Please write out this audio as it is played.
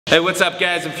Hey, what's up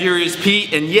guys? I'm Furious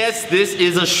Pete, and yes, this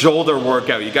is a shoulder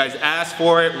workout. You guys asked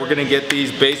for it. We're gonna get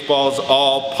these baseballs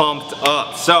all pumped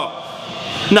up. So,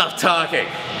 enough talking.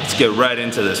 Let's get right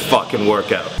into this fucking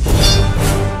workout.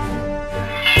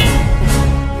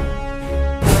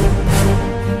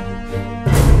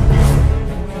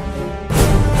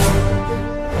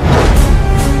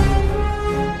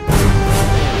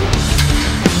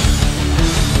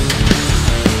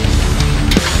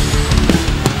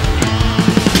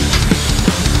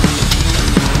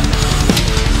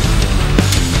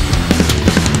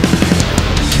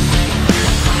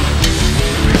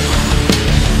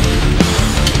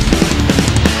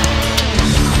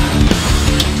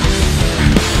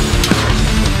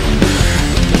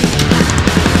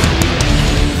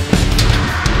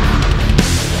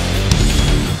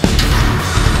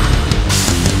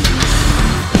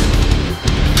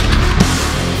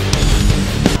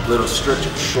 Little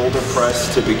strict shoulder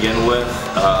press to begin with.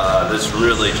 This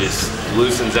really just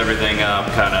loosens everything up,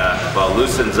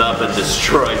 loosens up and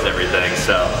destroys everything.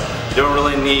 So you don't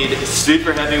really need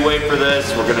super heavy weight for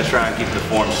this. We're gonna try and keep the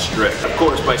form strict. Of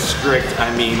course, by strict,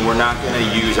 I mean we're not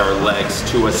gonna use our legs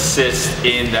to assist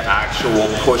in the actual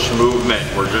push movement.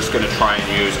 We're just gonna try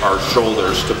and use our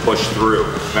shoulders to push through.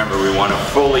 Remember, we wanna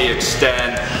fully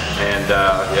extend, and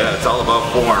yeah, it's all about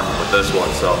form with this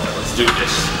one, so let's do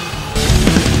this.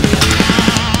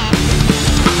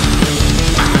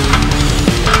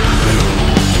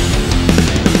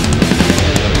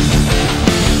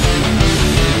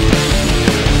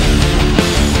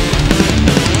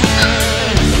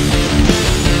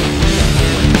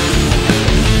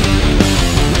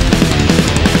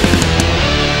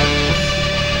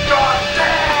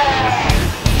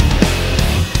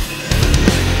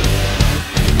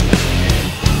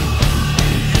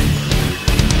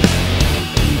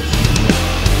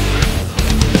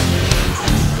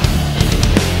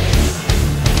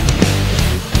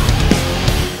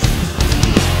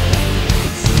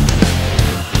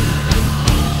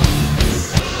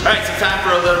 Alright, so time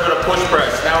for a little bit of push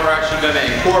press. Now we're actually going to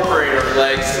incorporate our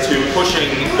legs to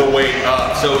pushing the weight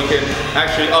up. So we can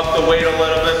actually up the weight a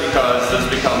little bit because this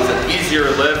becomes an easier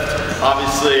lift.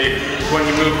 Obviously, when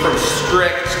you move from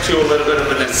strict to a little bit of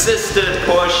an assisted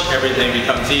push, everything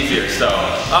becomes easier. So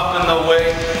up in the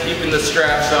weight, keeping the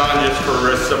straps on just for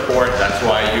wrist support. That's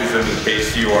why I use them in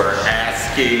case you are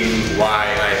asking why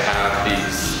I have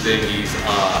these thingies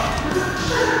on.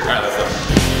 Alright, let's go.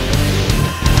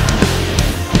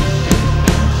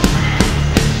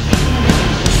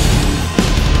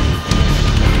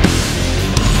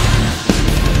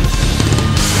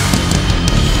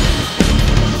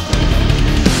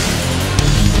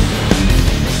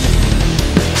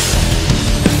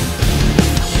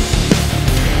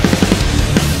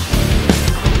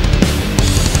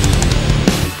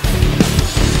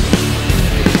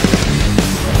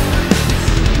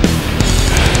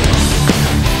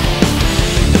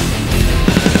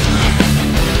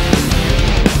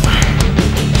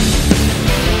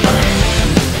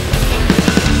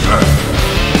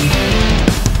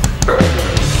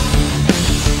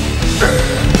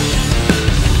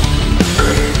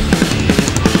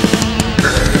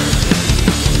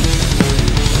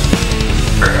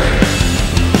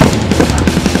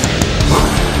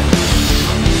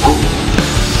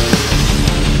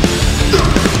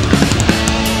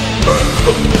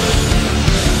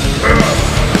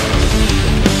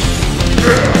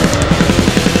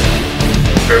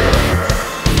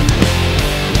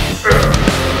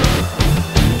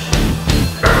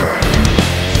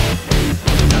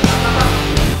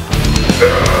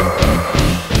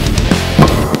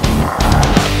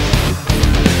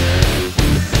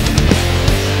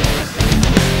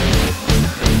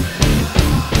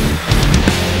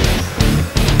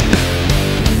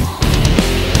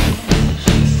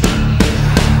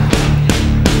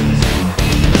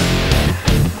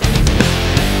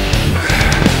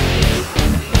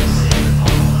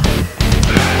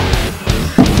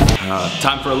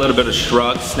 Time for a little bit of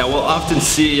shrugs. Now we'll often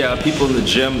see people in the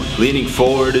gym leaning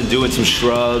forward and doing some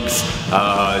shrugs,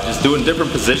 just doing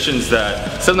different positions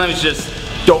that sometimes just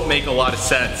don't make a lot of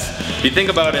sense. If you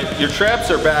think about it, your traps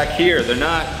are back here. They're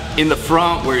not in the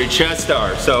front where your chest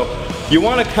are. So you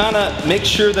want to kind of make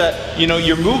sure that, you know,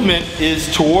 your movement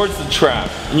is towards the trap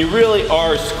and you really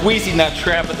are squeezing that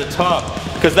trap at the top,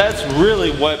 because that's really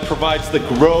what provides the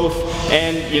growth,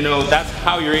 and you know, that's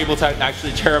how you're able to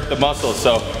actually tear up the muscles.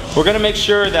 So we're gonna make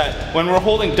sure that when we're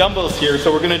holding dumbbells here,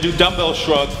 so we're gonna do dumbbell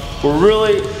shrugs, we're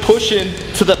really pushing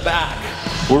to the back.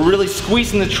 We're really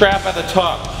squeezing the trap at the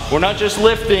top. We're not just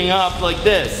lifting up like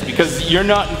this, because you're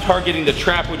not targeting the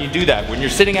trap when you do that. When you're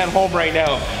sitting at home right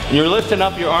now and you're lifting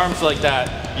up your arms like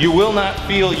that, you will not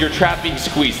feel your trap being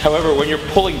squeezed. However, when you're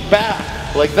pulling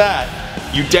back like that,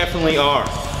 you definitely are.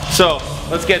 So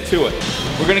let's get to it.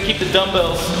 We're gonna keep the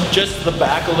dumbbells just to the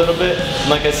back a little bit. And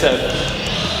like I said,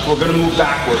 we're gonna move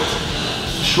backwards,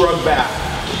 shrug back.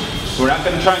 We're not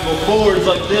gonna try and go forwards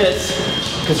like this,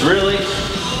 because really,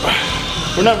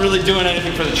 we're not really doing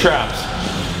anything for the traps.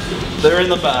 They're in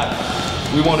the back.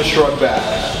 We want to shrug back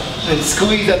and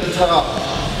squeeze at the top.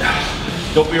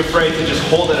 Don't be afraid to just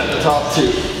hold it at the top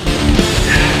too.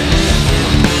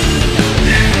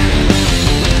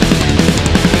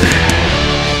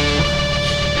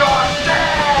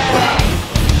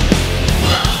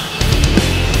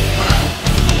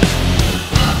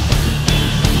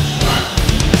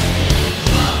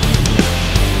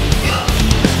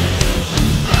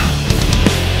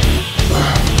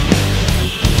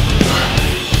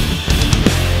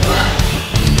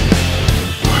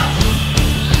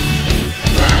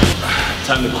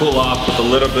 Time to cool off with a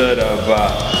little bit of,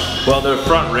 well, they're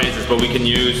front raises, but you can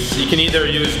either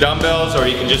use dumbbells or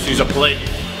you can just use a plate,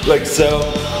 like so.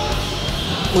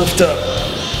 Lift up.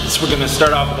 So we're gonna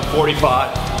start off with a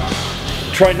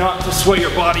 45. Try not to sway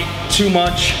your body too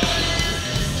much.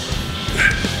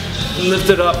 Lift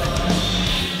it up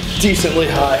decently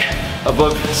high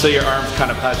above, so your arms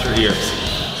kind of pass your ears.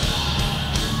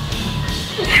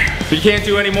 If you can't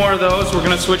do any more of those, we're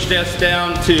gonna switch this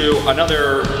down to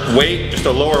another weight, just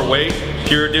a lower weight. If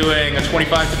you're doing a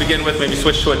 25 to begin with, maybe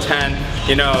switch to a 10.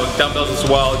 You know, dumbbells as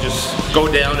well, just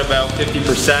go down about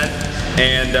 50%.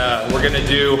 And we're gonna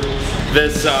do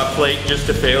this plate just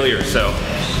to failure, so.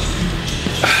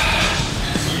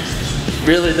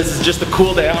 Really, this is just a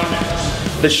cool down.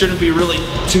 This shouldn't be really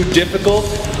too difficult.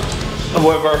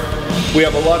 However, we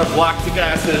have a lot of lactic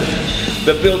acid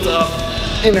that builds up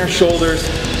in our shoulders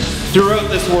throughout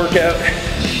this workout,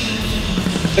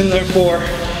 and therefore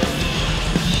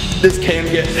this can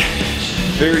get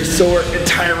very sore and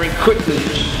tiring quickly.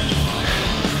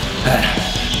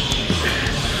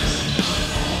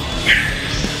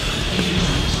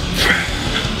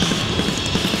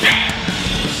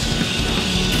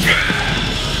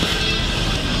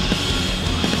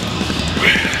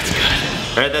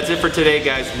 All right, that's it for today,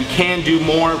 guys. We can do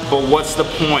more, but what's the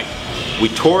point? We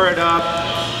tore it up.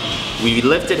 We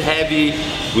lifted heavy,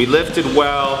 we lifted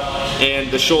well, and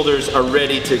the shoulders are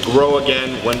ready to grow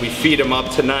again when we feed them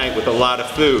up tonight with a lot of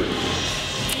food.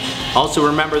 Also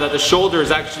remember that the shoulder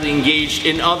is actually engaged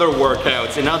in other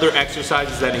workouts, in other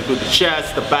exercises that include the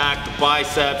chest, the back, the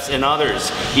biceps, and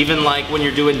others. Even like when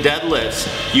you're doing deadlifts,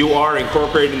 you are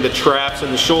incorporating the traps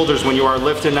and the shoulders when you are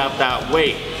lifting up that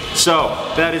weight. So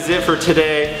that is it for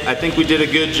today. I think we did a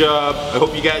good job. I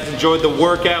hope you guys enjoyed the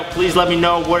workout. Please let me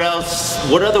know what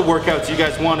other workouts you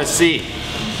guys want to see.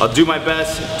 I'll do my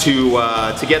best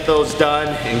to get those done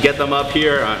and get them up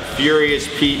here on Furious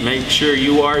Pete. Make sure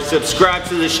you are subscribed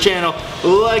to this channel.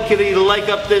 Like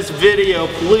up this video.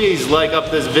 Please like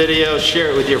up this video.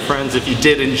 Share it with your friends if you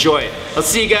did enjoy it. I'll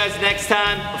see you guys next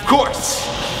time. Of course,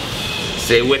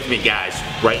 stay with me, guys,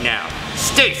 right now.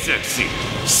 Stay sexy.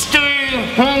 Stay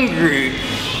hungry.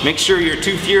 Make sure you're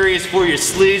too furious for your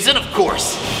sleeves, and of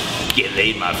course, get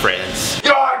laid, my friends.